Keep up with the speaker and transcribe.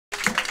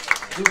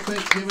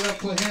Blueface, give it up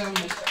for him.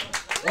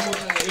 One more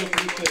time, give it for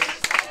Blueface.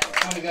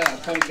 Funny guy,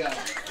 funny guy.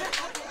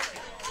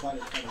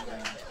 Funny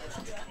guy.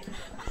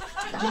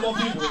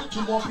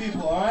 Two more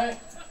people, all right?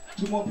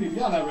 Two more people.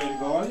 Y'all not ready to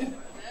go, are you?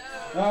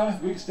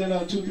 We can stand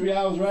up 2-3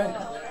 hours, right?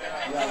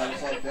 Yeah,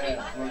 fuck that.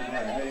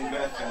 That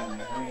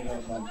ain't no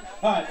fun.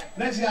 All right,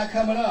 next guy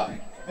coming up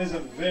is a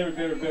very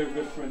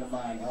good friend of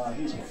mine.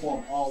 He's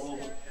performed all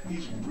over.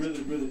 He's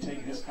really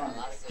taking his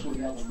comedy to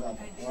another level,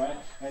 all right?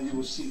 And you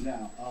will see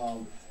now.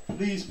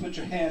 Please put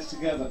your hands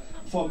together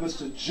for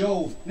Mr.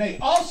 Joe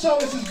Nate. Also,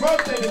 it's his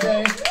birthday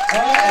today.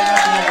 All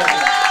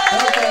right,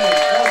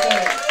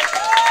 birthday.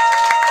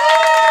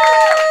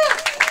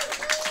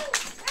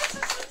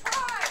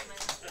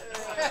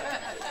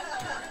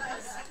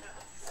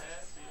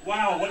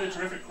 Wow, what a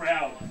terrific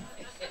crowd.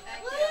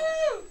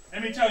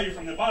 Let me tell you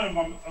from the bottom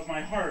of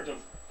my heart,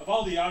 of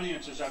all the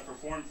audiences I've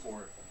performed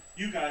for,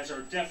 you guys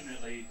are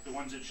definitely the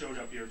ones that showed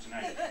up here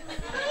tonight.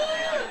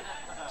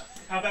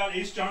 How about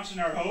Ace Johnson,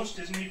 our host?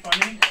 Isn't he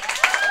funny?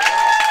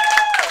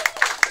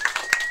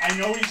 I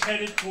know he's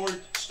headed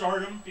toward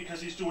stardom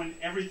because he's doing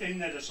everything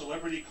that a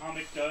celebrity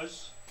comic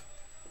does.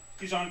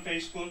 He's on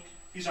Facebook,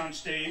 he's on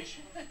stage,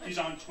 he's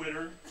on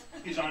Twitter,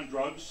 he's on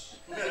drugs.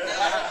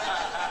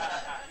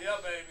 Yeah,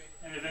 baby.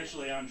 And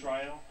eventually on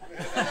trial.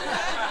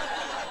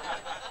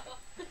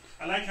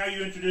 I like how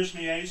you introduced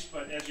me, Ace,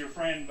 but as your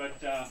friend,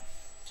 but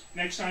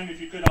next time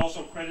if you could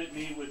also credit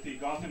me with the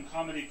Gotham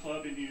Comedy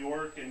Club in New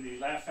York and the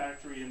Laugh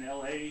Factory in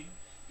LA,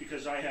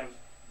 because I have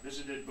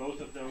visited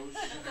both of those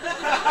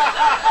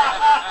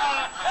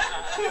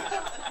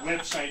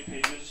website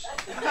pages.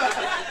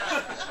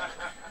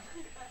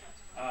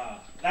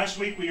 Last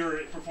week we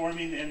were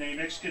performing in a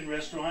Mexican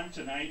restaurant.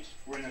 Tonight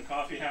we're in a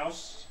coffee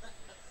house.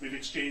 We've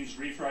exchanged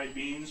refried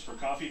beans for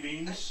coffee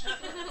beans.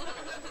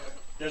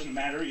 Doesn't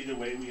matter, either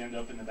way we end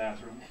up in the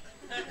bathroom.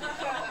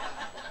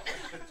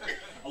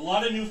 A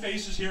lot of new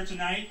faces here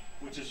tonight,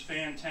 which is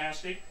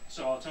fantastic.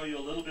 So I'll tell you a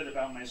little bit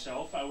about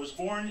myself. I was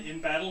born in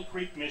Battle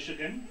Creek,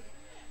 Michigan.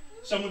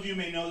 Some of you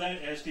may know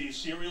that as the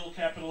cereal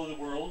capital of the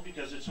world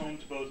because it's home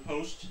to both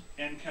Post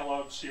and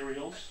Kellogg's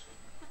cereals.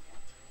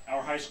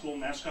 Our high school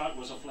mascot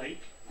was a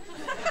flake.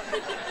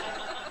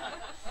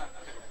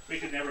 We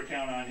could never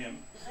count on him.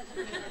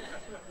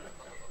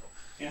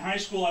 In high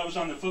school, I was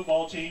on the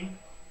football team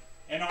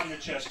and on the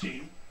chess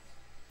team.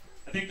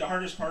 I think the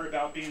hardest part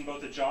about being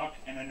both a jock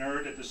and a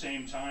nerd at the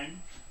same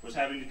time was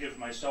having to give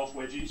myself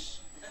wedgies.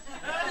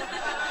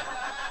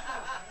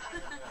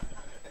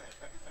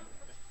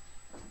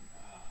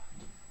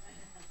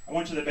 I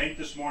went to the bank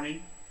this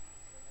morning.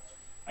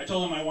 I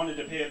told them I wanted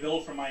to pay a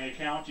bill from my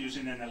account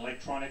using an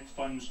electronic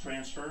funds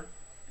transfer.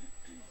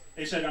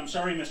 They said, "I'm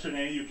sorry, Mr.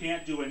 Ney, you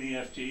can't do an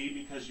EFT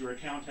because your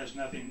account has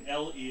nothing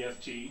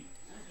LEFT."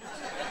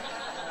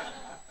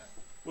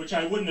 Which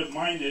I wouldn't have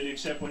minded,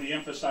 except when he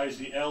emphasized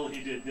the L,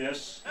 he did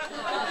this.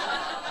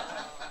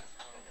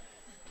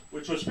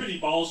 Which was pretty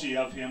ballsy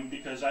of him,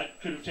 because I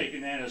could have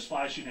taken that as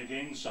flashing a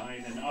gang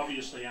sign, and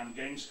obviously I'm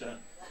gangsta.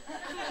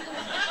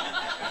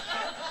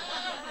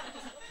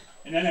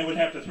 And then I would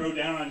have to throw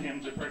down on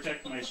him to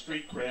protect my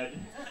street cred.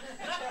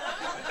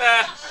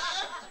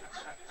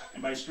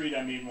 And by street,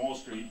 I mean Wall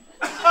Street.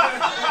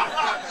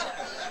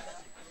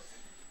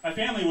 My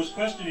family was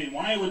questioning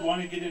why I would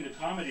want to get into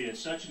comedy at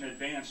such an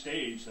advanced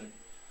age. That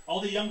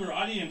all the younger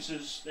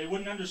audiences, they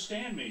wouldn't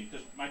understand me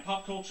because my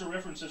pop culture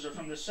references are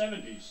from the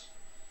 70s.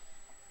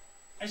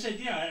 I said,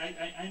 yeah,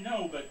 I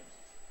know, but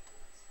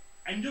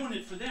I'm doing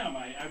it for them.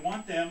 I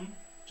want them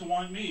to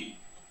want me.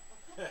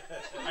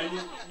 I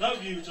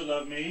love you to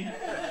love me.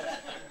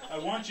 I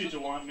want you to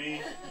want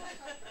me.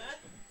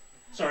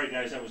 Sorry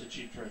guys, that was a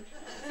cheap trick.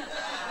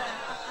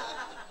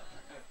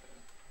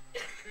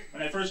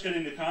 When I first got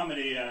into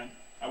comedy,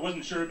 I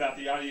wasn't sure about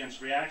the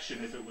audience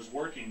reaction, if it was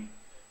working.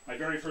 My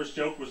very first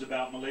joke was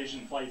about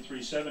Malaysian Flight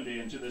 370,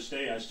 and to this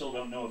day I still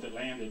don't know if it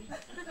landed.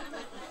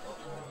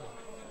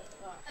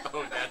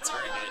 Oh, that's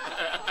right.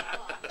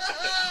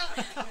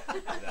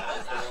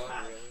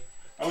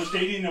 I was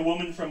dating a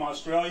woman from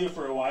Australia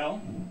for a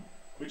while,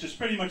 which is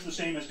pretty much the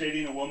same as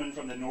dating a woman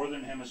from the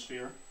Northern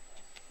Hemisphere,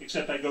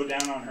 except I go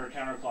down on her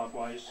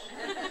counterclockwise.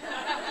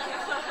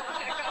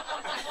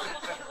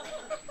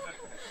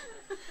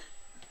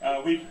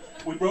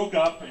 We broke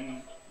up,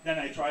 and then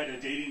I tried a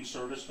dating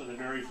service for the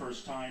very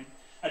first time.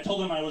 I told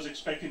them I was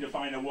expecting to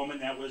find a woman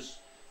that was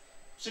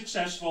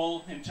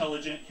successful,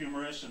 intelligent,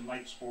 humorous, and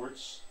liked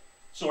sports.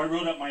 So I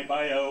wrote up my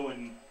bio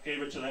and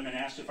gave it to them and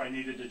asked if I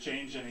needed to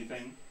change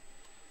anything.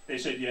 They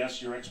said,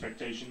 yes, your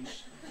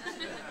expectations.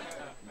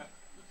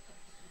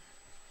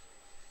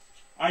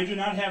 I do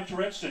not have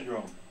Tourette's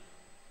syndrome,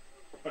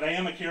 but I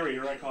am a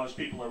carrier. I cause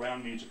people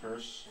around me to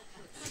curse.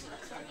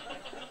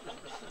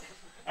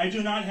 I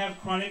do not have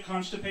chronic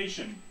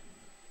constipation,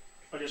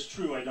 but it's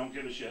true, I don't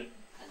give a shit.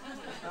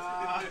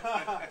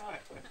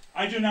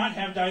 I do not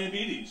have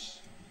diabetes.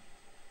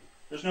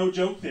 There's no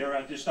joke there.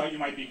 I just thought you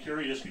might be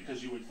curious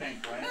because you would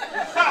think, right?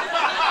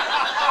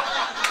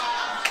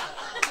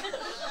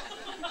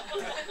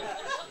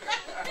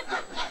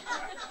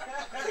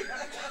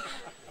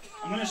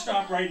 I'm going to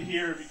stop right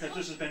here because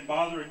this has been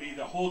bothering me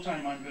the whole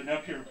time I've been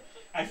up here.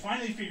 I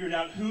finally figured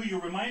out who you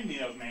remind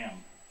me of, ma'am.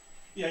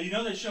 Yeah, you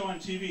know that show on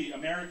TV,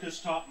 America's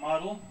Top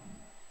Model?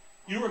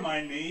 You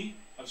remind me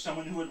of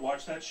someone who would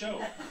watch that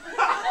show.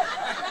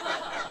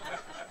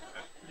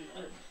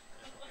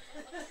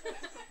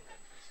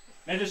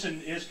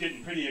 Medicine is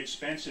getting pretty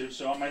expensive,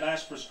 so on my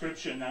last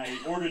prescription, I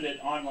ordered it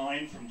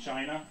online from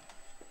China.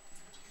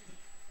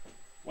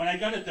 When I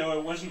got it, though,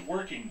 it wasn't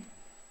working.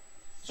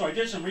 So I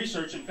did some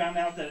research and found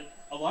out that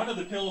a lot of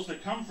the pills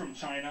that come from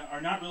China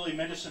are not really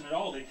medicine at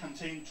all. They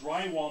contain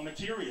drywall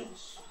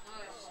materials.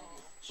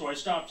 So I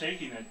stopped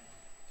taking it,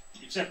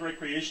 except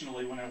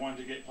recreationally when I wanted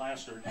to get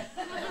plastered.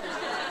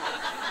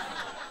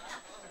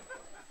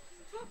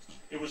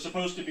 It was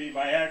supposed to be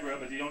Viagra,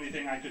 but the only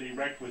thing I could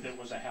erect with it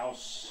was a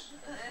house.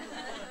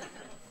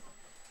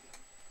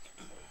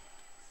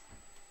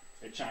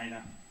 At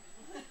China.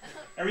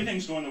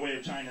 Everything's going the way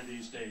of China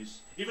these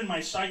days. Even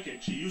my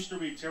psychic, she used to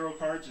read tarot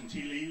cards and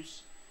tea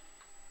leaves.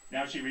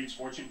 Now she reads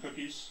fortune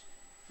cookies.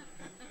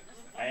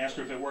 I asked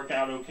her if it worked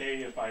out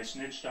okay if I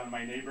snitched on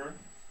my neighbor.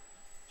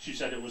 She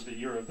said it was the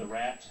year of the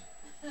rat.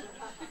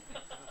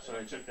 So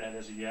I took that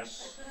as a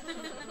yes.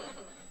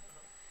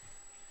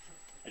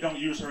 I don't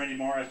use her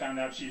anymore. I found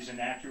out she's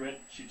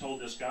inaccurate. She told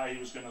this guy he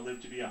was going to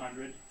live to be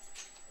 100,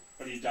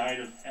 but he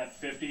died at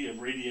 50 of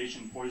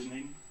radiation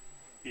poisoning.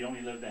 He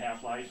only lived a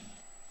half-life.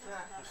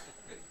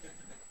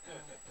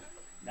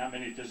 Not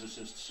many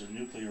physicists or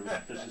nuclear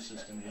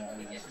physicists in the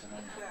audience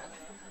tonight.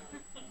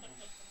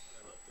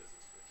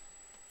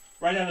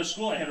 Right out of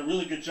school, I had a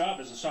really good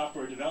job as a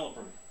software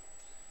developer.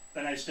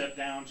 Then I stepped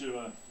down to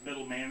a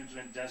middle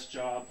management desk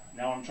job.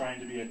 Now I'm trying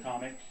to be a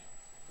comic.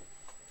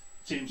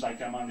 Seems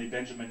like I'm on the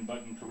Benjamin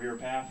Button career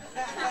path.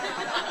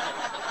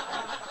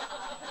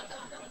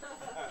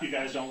 If you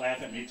guys don't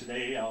laugh at me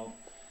today, I'll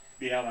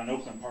be out on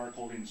Oakland Park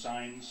holding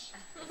signs.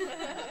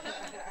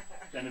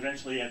 Then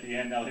eventually at the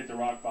end, I'll hit the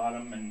rock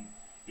bottom and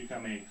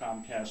become a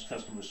Comcast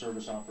customer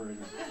service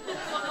operator.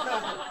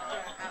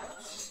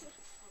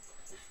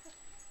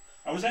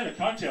 I was at a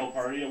cocktail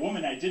party. A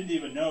woman I didn't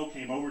even know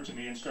came over to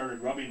me and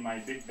started rubbing my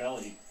big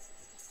belly.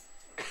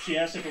 She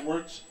asked if it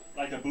worked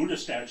like a Buddha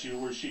statue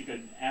where she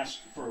could ask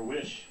for a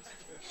wish.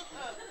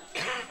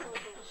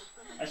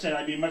 I said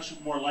I'd be much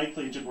more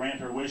likely to grant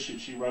her wish if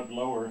she rubbed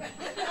lower.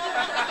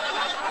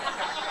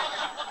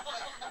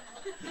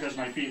 Because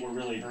my feet were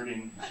really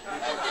hurting.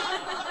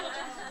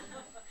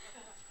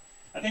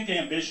 I think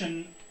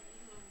ambition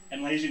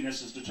and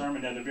laziness is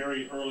determined at a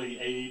very early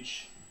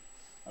age.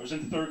 I was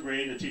in the 3rd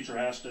grade. A teacher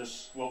asked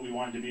us what we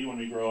wanted to be when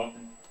we grow up,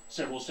 and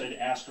several said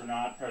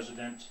astronaut,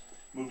 president,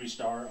 movie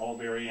star, all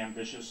very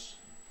ambitious.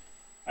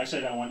 I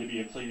said I wanted to be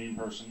a cleaning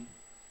person.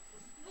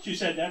 She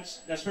said,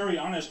 that's very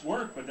honest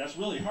work, but that's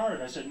really hard.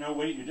 I said, no,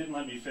 wait, you didn't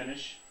let me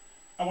finish.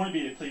 I want to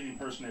be a cleaning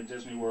person at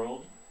Disney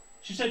World.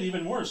 She said,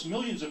 even worse,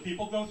 millions of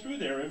people go through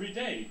there every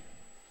day.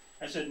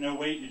 I said, no,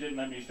 wait, you didn't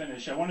let me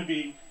finish. I want to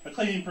be a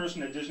cleaning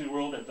person at Disney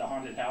World at the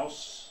haunted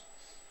house,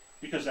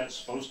 because that's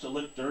supposed to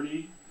look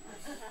dirty.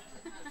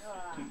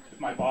 If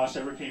my boss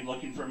ever came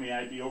looking for me,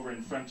 I'd be over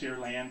in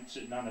Frontierland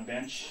sitting on a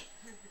bench.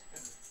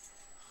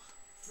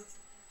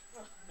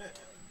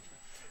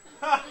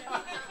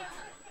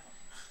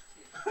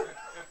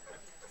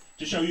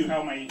 To show you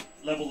how my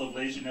level of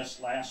laziness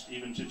lasts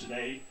even to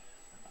today,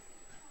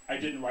 I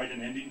didn't write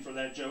an ending for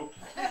that joke.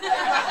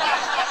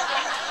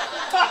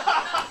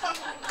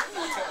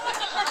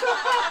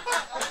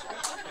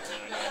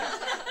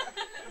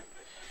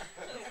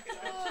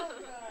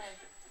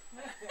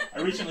 I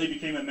recently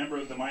became a member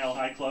of the Mile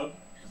High Club,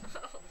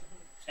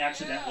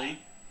 accidentally.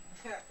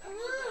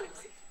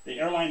 The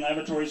airline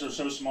lavatories are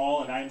so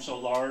small and I am so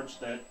large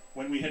that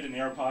when we hit an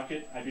air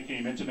pocket, I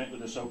became intimate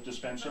with a soap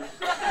dispenser.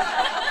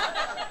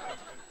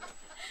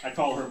 I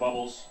call her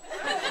Bubbles.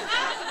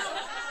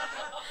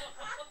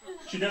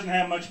 She doesn't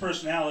have much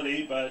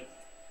personality, but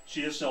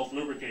she is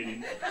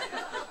self-lubricating.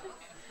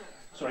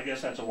 So I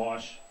guess that's a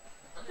wash.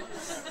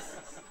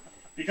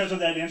 Because of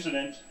that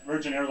incident,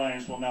 Virgin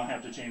Airlines will now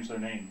have to change their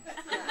name.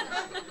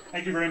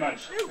 Thank you very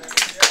much.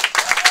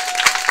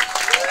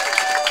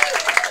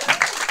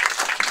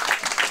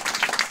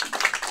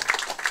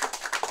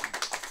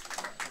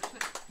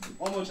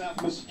 One more time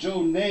for Mr.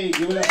 Joe Ney.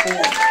 Give it up for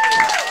him.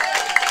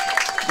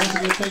 Once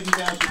again, thank you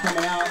guys for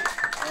coming out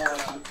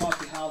to the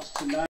Coffee House tonight.